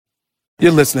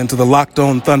You're listening to the Locked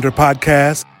On Thunder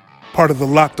podcast, part of the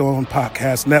Locked On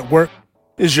Podcast Network.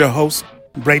 Is your host,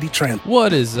 Brady Trent.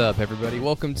 What is up, everybody?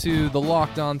 Welcome to the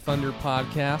Locked On Thunder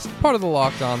podcast, part of the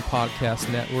Locked On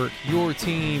Podcast Network, your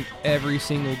team every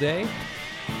single day.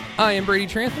 I am Brady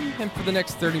Trantham, and for the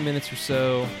next 30 minutes or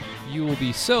so, you will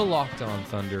be so locked on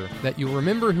Thunder that you'll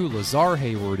remember who Lazar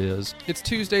Hayward is. It's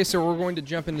Tuesday, so we're going to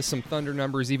jump into some Thunder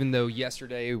numbers, even though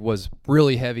yesterday was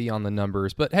really heavy on the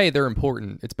numbers. But hey, they're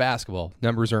important. It's basketball.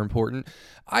 Numbers are important.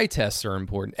 Eye tests are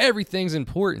important. Everything's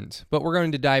important. But we're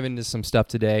going to dive into some stuff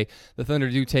today. The Thunder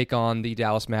do take on the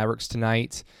Dallas Mavericks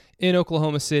tonight in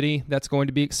Oklahoma City. That's going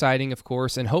to be exciting, of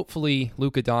course, and hopefully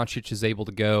Luka Doncic is able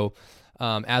to go.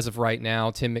 As of right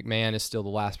now, Tim McMahon is still the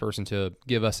last person to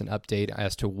give us an update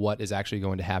as to what is actually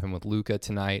going to happen with Luka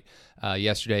tonight.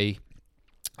 Yesterday,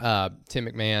 Tim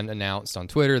McMahon announced on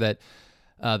Twitter that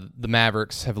the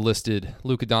Mavericks have listed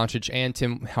Luka Doncic and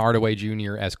Tim Hardaway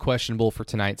Jr. as questionable for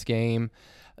tonight's game.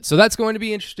 So that's going to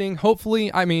be interesting.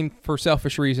 Hopefully, I mean, for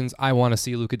selfish reasons, I want to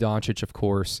see Luka Doncic, of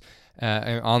course.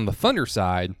 On the Thunder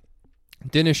side,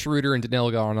 Dennis Schroeder and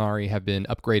Danilo Gallinari have been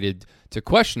upgraded to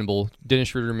questionable. Dennis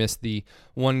Schroeder missed the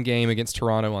one game against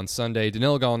Toronto on Sunday.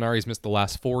 Danilo Gallinari's missed the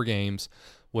last 4 games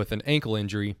with an ankle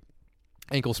injury,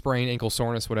 ankle sprain, ankle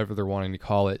soreness, whatever they're wanting to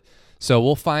call it. So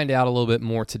we'll find out a little bit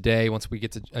more today once we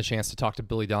get a chance to talk to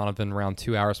Billy Donovan around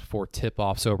 2 hours before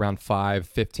tip-off, so around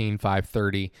 5:15,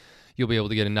 5:30. You'll be able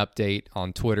to get an update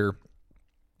on Twitter.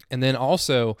 And then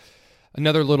also,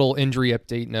 another little injury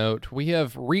update note. We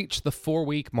have reached the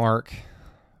 4-week mark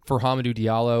for Hamidou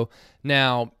Diallo.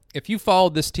 Now, if you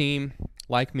followed this team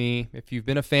like me, if you've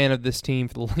been a fan of this team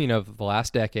for the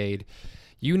last decade,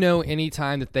 you know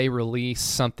anytime that they release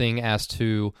something as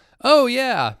to, oh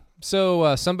yeah,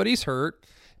 so somebody's hurt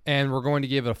and we're going to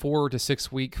give it a 4 to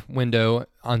 6 week window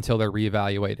until they're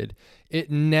reevaluated.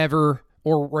 It never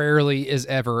or rarely is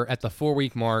ever at the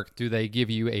 4-week mark do they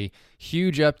give you a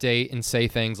huge update and say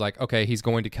things like, okay, he's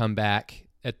going to come back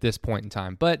at this point in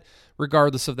time. But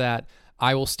regardless of that,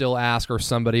 I will still ask, or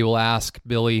somebody will ask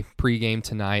Billy pregame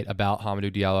tonight about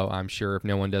Hamidou Diallo. I'm sure if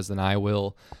no one does, then I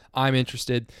will. I'm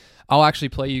interested. I'll actually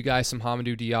play you guys some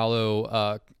Hamidou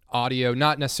Diallo audio,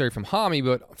 not necessarily from Hami,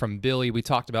 but from Billy. We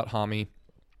talked about Hami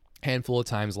a handful of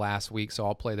times last week, so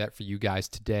I'll play that for you guys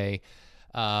today.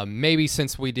 Maybe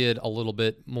since we did a little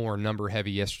bit more number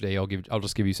heavy yesterday, I'll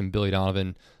just give you some Billy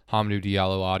Donovan, Hamidou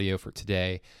Diallo audio for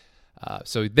today.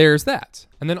 So there's that.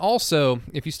 And then also,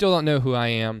 if you still don't know who I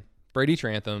am, Brady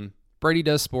Trantham. Brady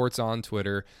Does Sports on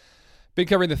Twitter. Been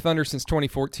covering the Thunder since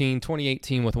 2014,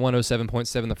 2018 with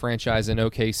 107.7 The Franchise in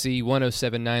OKC,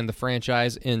 107.9 The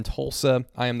Franchise in Tulsa.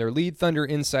 I am their lead Thunder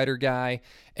insider guy.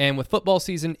 And with football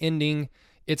season ending,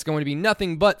 it's going to be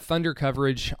nothing but Thunder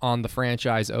coverage on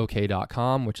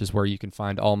thefranchiseok.com, which is where you can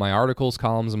find all my articles,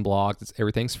 columns, and blogs.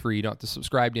 Everything's free. You don't have to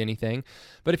subscribe to anything.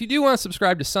 But if you do want to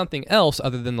subscribe to something else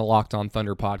other than the Locked On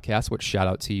Thunder podcast, which shout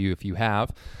out to you if you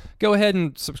have, go ahead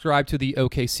and subscribe to the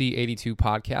OKC 82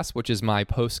 podcast, which is my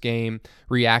post-game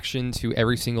reaction to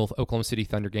every single Oklahoma City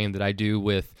Thunder game that I do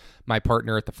with my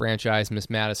partner at the franchise, Miss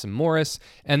Madison Morris,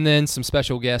 and then some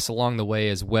special guests along the way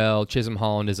as well. Chisholm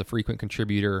Holland is a frequent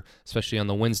contributor, especially on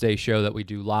the Wednesday show that we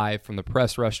do live from the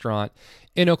Press Restaurant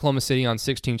in Oklahoma City on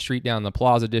 16th Street down in the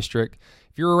Plaza District.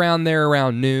 If you're around there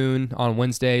around noon on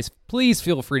Wednesdays, please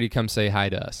feel free to come say hi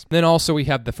to us. Then also we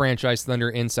have the Franchise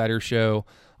Thunder Insider Show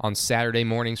on Saturday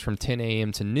mornings from 10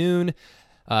 a.m. to noon.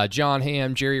 John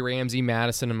Hamm, Jerry Ramsey,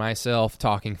 Madison, and myself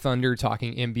talking Thunder,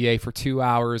 talking NBA for 2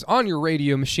 hours on your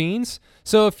radio machines.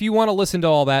 So if you want to listen to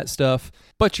all that stuff,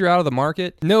 but you're out of the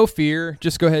market, no fear.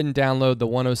 Just go ahead and download the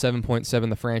 107.7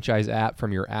 The Franchise app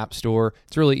from your app store.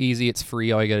 It's really easy. It's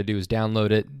free. All you got to do is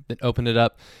download it, then open it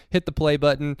up, hit the play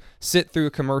button, sit through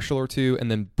a commercial or two,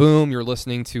 and then boom, you're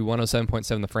listening to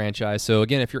 107.7 The Franchise. So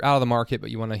again, if you're out of the market,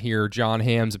 but you want to hear John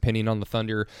Hamm's opinion on the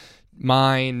Thunder,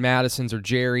 mine, Madison's, or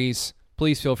Jerry's,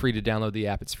 please feel free to download the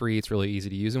app. It's free. It's really easy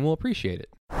to use, and we'll appreciate it.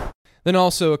 Then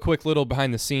also a quick little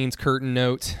behind-the-scenes curtain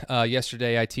note.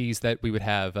 Yesterday I teased that we would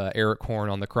have Eric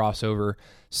Horn on the crossover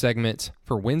segment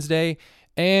for Wednesday,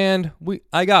 and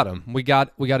I got him. We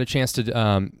got a chance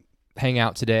to hang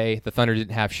out today. The Thunder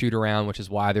didn't have shoot-around, which is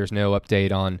why there's no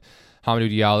update on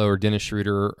Hamidou Diallo or Dennis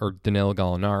Schroeder or Danilo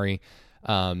Gallinari.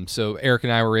 So Eric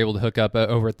and I were able to hook up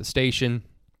over at the station.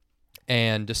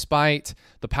 And despite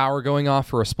the power going off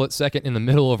for a split second in the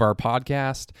middle of our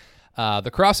podcast,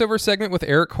 the crossover segment with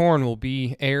Eric Horn will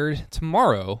be aired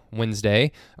tomorrow,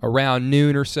 Wednesday, around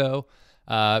noon or so.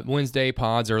 Wednesday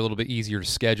pods are a little bit easier to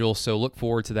schedule, so look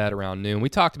forward to that around noon. We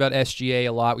talked about SGA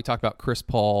a lot. We talked about Chris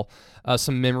Paul,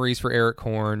 some memories for Eric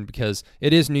Horn, because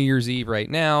it is New Year's Eve right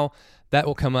now. That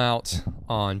will come out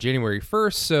on January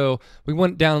 1st, so we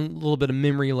went down a little bit of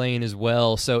memory lane as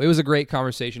well. So it was a great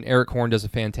conversation. Eric Horn does a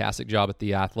fantastic job at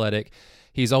The Athletic.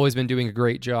 He's always been doing a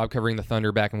great job covering the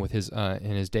Thunder back and with his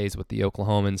in his days with the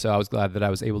Oklahomans, so I was glad that I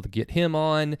was able to get him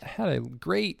on. I had a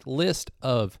great list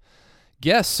of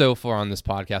guests so far on this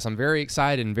podcast. I'm very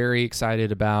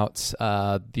excited about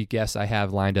the guests I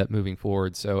have lined up moving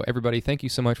forward. So everybody, thank you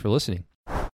so much for listening.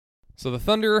 So the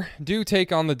Thunder do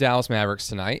take on the Dallas Mavericks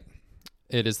tonight.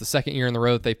 It is the second year in the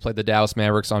row that they've played the Dallas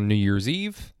Mavericks on New Year's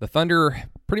Eve. The Thunder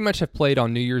pretty much have played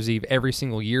on New Year's Eve every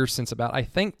single year since about, I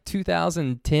think,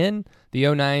 2010, the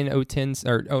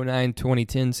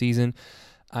 2010 season.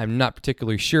 I'm not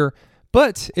particularly sure,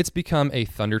 but it's become a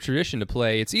Thunder tradition to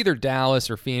play. It's either Dallas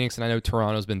or Phoenix, and I know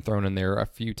Toronto's been thrown in there a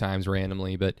few times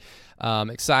randomly, but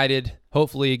excited,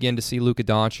 hopefully, again, to see Luka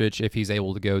Doncic if he's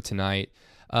able to go tonight.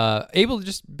 Able to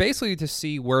just basically to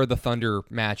see where the Thunder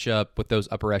match up with those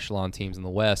upper echelon teams in the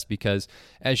West, because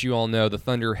as you all know, the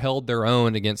Thunder held their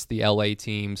own against the LA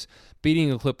teams, beating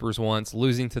the Clippers once,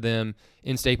 losing to them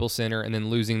in Staples Center, and then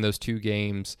losing those two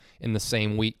games in the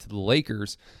same week to the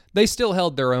Lakers. They still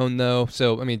held their own, though.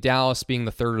 So, I mean, Dallas being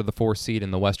the third or the fourth seed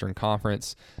in the Western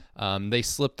Conference, they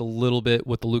slipped a little bit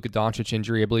with the Luka Doncic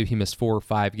injury. I believe he missed 4 or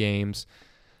 5 games.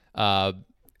 But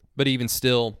even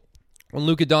still, when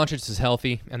Luka Doncic is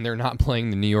healthy and they're not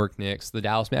playing the New York Knicks, the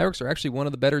Dallas Mavericks are actually one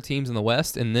of the better teams in the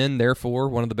West, and then, therefore,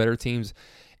 one of the better teams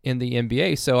in the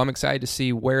NBA. So I'm excited to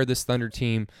see where this Thunder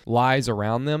team lies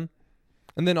around them.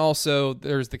 And then also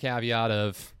there's the caveat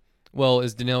of, well,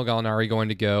 is Danilo Gallinari going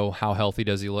to go? How healthy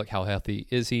does he look? How healthy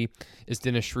is he? Is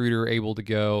Dennis Schroeder able to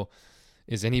go?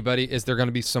 Is there going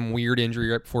to be some weird injury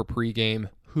right before pregame?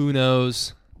 Who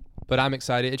knows? But I'm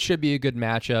excited. It should be a good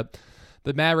matchup.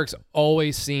 The Mavericks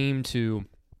always seem to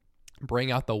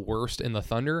bring out the worst in the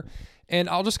Thunder. And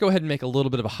I'll just go ahead and make a little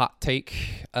bit of a hot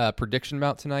take prediction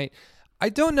about tonight. I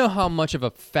don't know how much of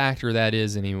a factor that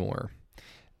is anymore.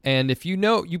 And if you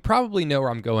know, you probably know where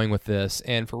I'm going with this.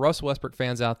 And for Russell Westbrook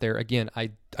fans out there, again,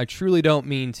 I truly don't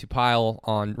mean to pile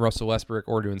on Russell Westbrook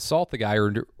or to insult the guy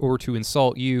or to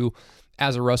insult you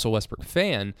as a Russell Westbrook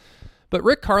fan. But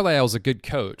Rick Carlisle is a good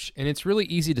coach. And it's really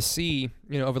easy to see,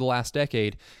 over the last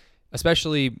decade,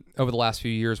 especially over the last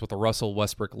few years with the Russell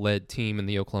Westbrook-led team in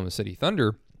the Oklahoma City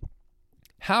Thunder,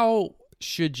 how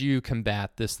should you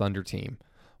combat this Thunder team?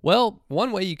 Well,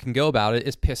 one way you can go about it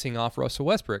is pissing off Russell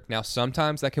Westbrook. Now,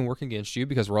 sometimes that can work against you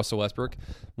because Russell Westbrook,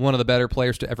 one of the better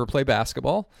players to ever play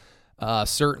basketball,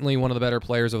 certainly one of the better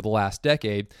players of the last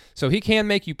decade, so he can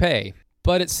make you pay.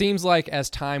 But it seems like as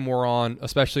time wore on,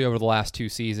 especially over the last 2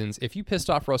 seasons, if you pissed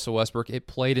off Russell Westbrook, it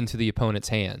played into the opponent's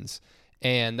hands.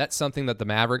 And that's something that the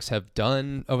Mavericks have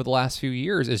done over the last few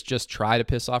years, is just try to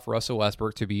piss off Russell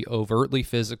Westbrook, to be overtly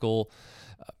physical,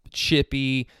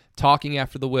 chippy, talking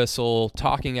after the whistle,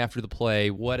 talking after the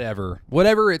play, whatever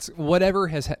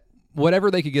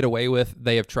they could get away with,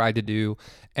 they have tried to do,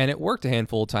 and it worked a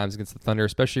handful of times against the Thunder,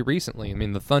 especially recently. I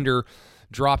mean, the Thunder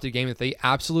dropped a game that they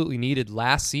absolutely needed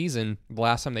last season, the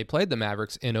last time they played the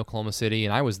Mavericks in Oklahoma City,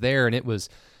 and I was there, and it was,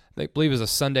 I believe it was a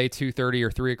Sunday 2:30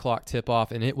 or 3 o'clock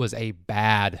tip-off, and it was a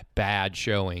bad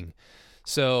showing.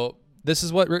 So this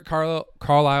is what Rick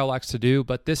Carlisle likes to do,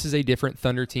 but this is a different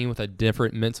Thunder team with a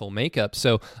different mental makeup.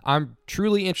 So I'm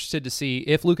truly interested to see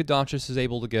if Luka Doncic is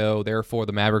able to go, therefore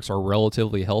the Mavericks are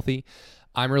relatively healthy.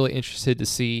 I'm really interested to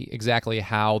see exactly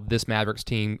how this Mavericks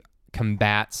team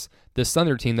combats this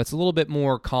Thunder team that's a little bit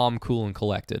more calm, cool, and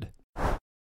collected.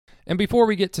 And before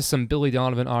we get to some Billy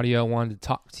Donovan audio, I wanted to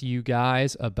talk to you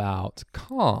guys about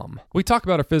Calm. We talk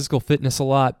about our physical fitness a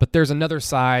lot, but there's another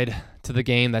side to the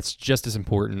game that's just as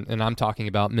important, and I'm talking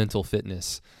about mental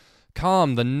fitness.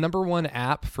 Calm, the #1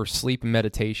 app for sleep and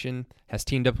meditation, has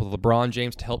teamed up with LeBron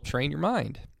James to help train your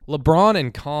mind. LeBron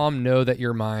and Calm know that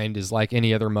your mind is like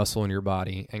any other muscle in your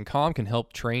body, and Calm can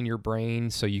help train your brain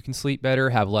so you can sleep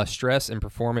better, have less stress, and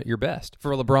perform at your best.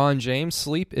 For LeBron James,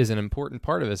 sleep is an important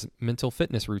part of his mental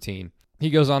fitness routine.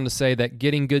 He goes on to say that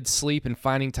getting good sleep and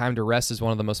finding time to rest is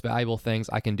one of the most valuable things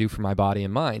I can do for my body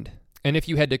and mind. And if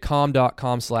you head to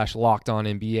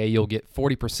calm.com/lockedonnba, you'll get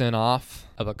 40% off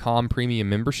of a Calm premium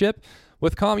membership.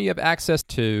 With Calm, you have access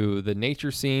to the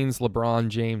nature scenes LeBron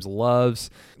James loves.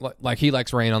 Like, he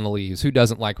likes rain on the leaves. Who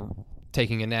doesn't like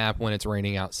taking a nap when it's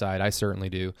raining outside? I certainly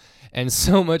do. And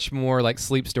so much more, like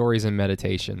sleep stories and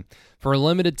meditation. For a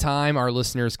limited time, our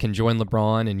listeners can join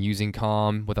LeBron in using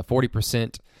Calm with a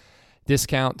 40%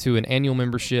 discount to an annual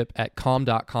membership at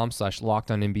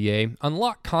calm.com/lockedonnba.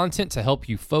 Unlock content to help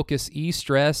you focus, ease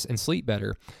stress, and sleep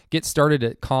better. Get started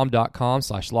at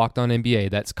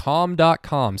calm.com/lockedonnba. That's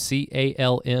calm.com,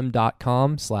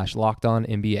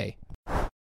 CALM.com/lockedonnba.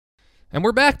 And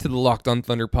we're back to the Locked On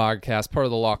Thunder podcast, part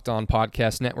of the Locked On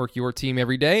Podcast Network, your team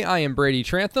every day. I am Brady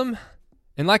Trantham.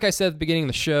 And like I said at the beginning of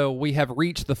the show, we have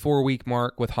reached the 4-week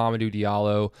mark with Hamidou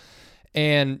Diallo.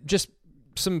 And just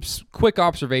some quick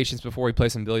observations before we play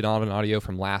some Billy Donovan audio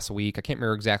from last week. I can't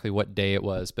remember exactly what day it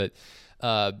was, but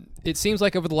it seems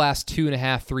like over the last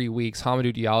 2.5, 3 weeks,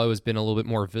 Hamidou Diallo has been a little bit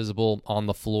more visible on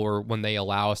the floor when they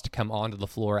allow us to come onto the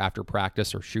floor after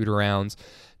practice or shoot-arounds.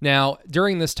 Now,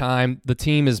 during this time, the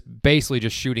team is basically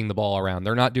just shooting the ball around.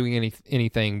 They're not doing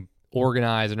anything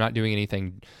organized. They're not doing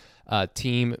anything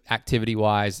team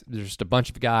activity-wise. There's just a bunch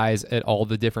of guys at all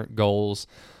the different goals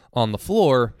on the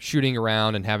floor shooting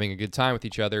around and having a good time with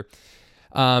each other.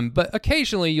 But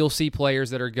occasionally you'll see players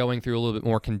that are going through a little bit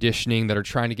more conditioning, that are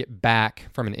trying to get back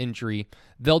from an injury.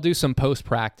 They'll do some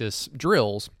post-practice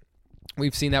drills.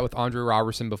 We've seen that with Andre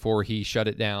Robertson before he shut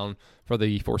it down for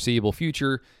the foreseeable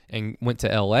future and went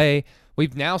to L.A.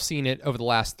 We've now seen it over the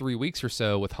last 3 weeks or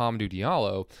so with Hamidou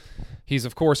Diallo. He's,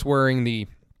 of course, wearing the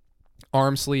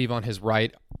arm sleeve on his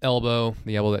right elbow,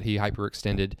 the elbow that he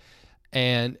hyperextended.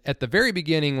 And at the very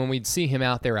beginning, when we'd see him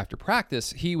out there after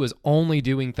practice, he was only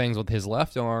doing things with his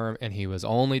left arm, and he was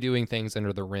only doing things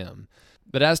under the rim.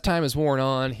 But as time has worn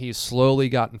on, he's slowly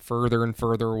gotten further and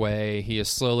further away. He has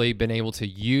slowly been able to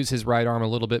use his right arm a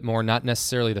little bit more, not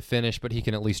necessarily to finish, but he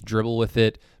can at least dribble with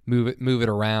it, move it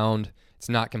around. It's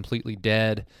not completely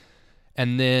dead.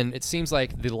 And then it seems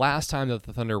like the last time that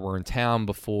the Thunder were in town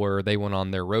before they went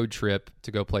on their road trip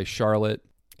to go play Charlotte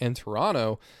and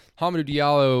Toronto, Hamidou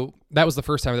Diallo, that was the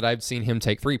first time that I've seen him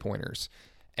take three-pointers.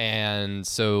 And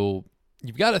so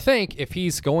you've got to think if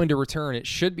he's going to return, it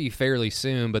should be fairly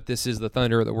soon, but this is the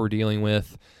Thunder that we're dealing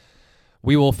with.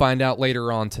 We will find out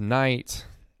later on tonight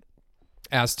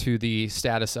as to the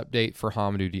status update for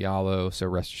Hamidou Diallo, so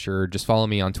rest assured. Just follow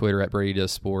me on Twitter at Brady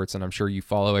Does Sports, and I'm sure you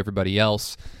follow everybody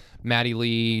else. Maddie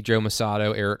Lee, Joe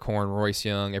Masato, Eric Horn, Royce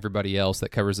Young, everybody else that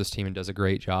covers this team and does a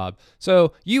great job.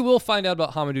 So you will find out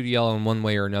about Hamidou Diallo in one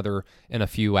way or another in a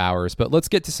few hours. But let's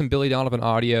get to some Billy Donovan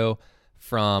audio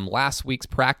from last week's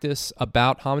practice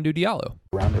about Hamidou Diallo.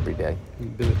 Around every day.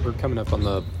 We're coming up on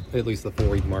at least the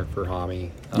 4-week mark for Hami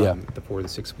before the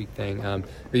 6-week thing. Are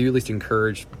you at least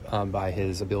encouraged by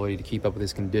his ability to keep up with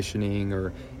his conditioning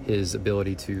or his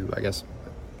ability to, I guess,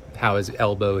 how his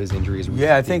elbow, his injuries?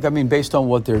 Yeah, I think, based on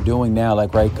what they're doing now,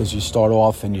 because you start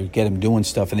off and you get him doing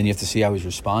stuff and then you have to see how he's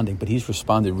responding. But he's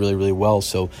responded really, really well.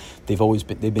 So they've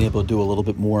been able to do a little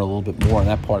bit more, and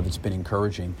that part of it's been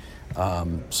encouraging.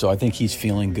 So I think he's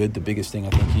feeling good. The biggest thing I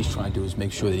think he's trying to do is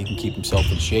make sure that he can keep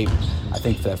himself in shape. I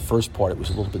think for that first part, it was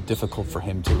a little bit difficult for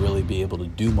him to really be able to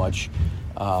do much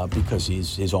because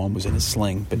his arm was in a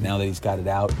sling. But now that he's got it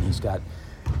out and he's got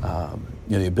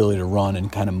the ability to run and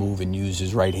kind of move and use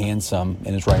his right hand some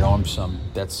and his right arm some,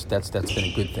 that's been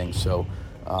a good thing. So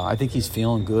I think he's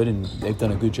feeling good, and they've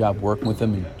done a good job working with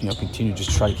him and continue to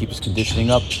just try to keep his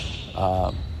conditioning up.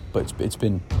 But it's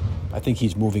been, I think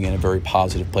he's moving in a very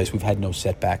positive place. We've had no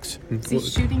setbacks. Is he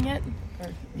shooting yet?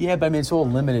 Yeah, but it's all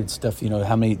limited stuff.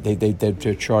 How many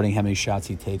they're charting how many shots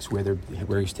he takes, where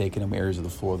he's taking them, areas of the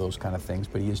floor, those kind of things.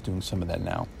 But he is doing some of that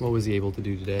now. What was he able to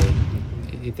do today?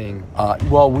 Anything?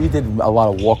 Well, we did a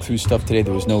lot of walkthrough stuff today.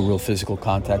 There was no real physical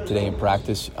contact today in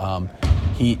practice.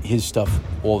 His stuff,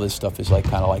 all this stuff is kind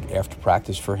of like after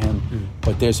practice for him.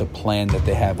 But there's a plan that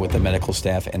they have with the medical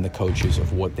staff and the coaches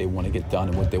of what they want to get done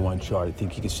and what they want to chart. I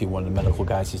think you can see one of the medical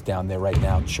guys is down there right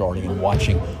now charting and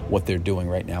watching what they're doing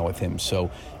right now with him.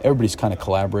 So everybody's kind of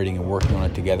collaborating and working on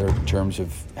it together in terms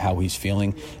of how he's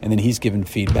feeling. And then he's given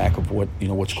feedback of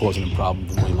what's causing him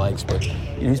problems and what he likes. But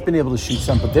he's been able to shoot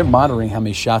some, but they're monitoring how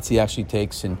many shots he actually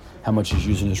takes and how much he's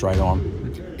using his right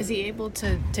arm. Is he able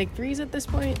to take threes at this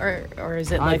point, or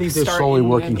is it I think they're slowly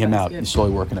working him out. He's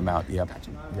slowly working him out. Yep.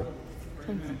 Gotcha.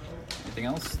 Anything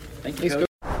else? Thank you, Coach.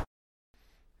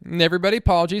 And everybody,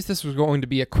 apologies. This was going to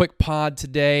be a quick pod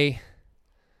today.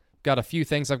 Got a few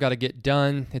things I've got to get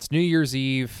done. It's New Year's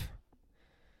Eve.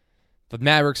 The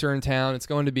Mavericks are in town. It's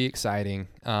going to be exciting.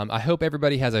 I hope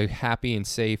everybody has a happy and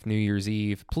safe New Year's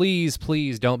Eve. Please,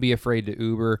 please don't be afraid to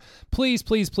Uber. Please,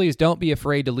 please, please don't be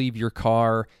afraid to leave your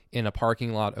car in a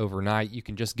parking lot overnight. You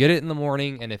can just get it in the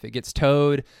morning, and if it gets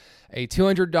towed, a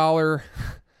 $200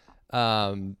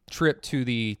 trip to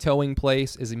the towing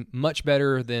place is much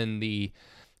better than the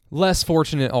less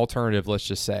fortunate alternative, let's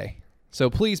just say. So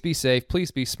please be safe.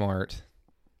 Please be smart.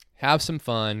 Have some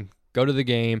fun. Go to the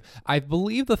game. I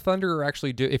believe the Thunder are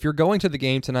actually if you're going to the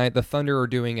game tonight, the Thunder are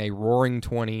doing a Roaring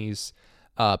 20s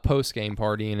post-game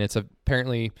party, and it's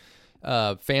apparently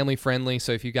family friendly.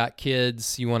 So if you got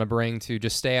kids you want to bring to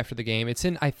just stay after the game, it's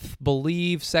in, I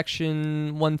believe,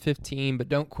 section 115, but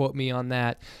don't quote me on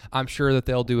that. I'm sure that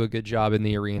they'll do a good job in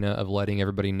the arena of letting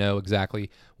everybody know exactly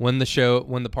when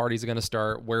the parties are going to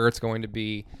start, where it's going to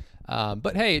be.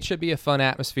 But hey, it should be a fun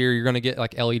atmosphere. You're going to get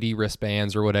like LED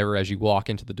wristbands or whatever as you walk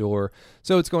into the door.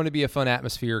 So it's going to be a fun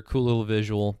atmosphere, cool little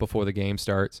visual before the game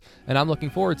starts. And I'm looking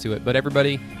forward to it. But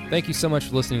everybody, thank you so much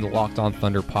for listening to the Locked On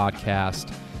Thunder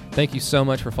podcast. Thank you so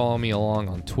much for following me along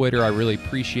on Twitter. I really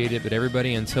appreciate it. But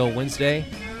everybody, until Wednesday,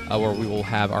 where we will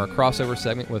have our crossover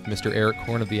segment with Mr. Eric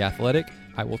Horn of The Athletic,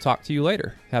 I will talk to you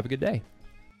later. Have a good day.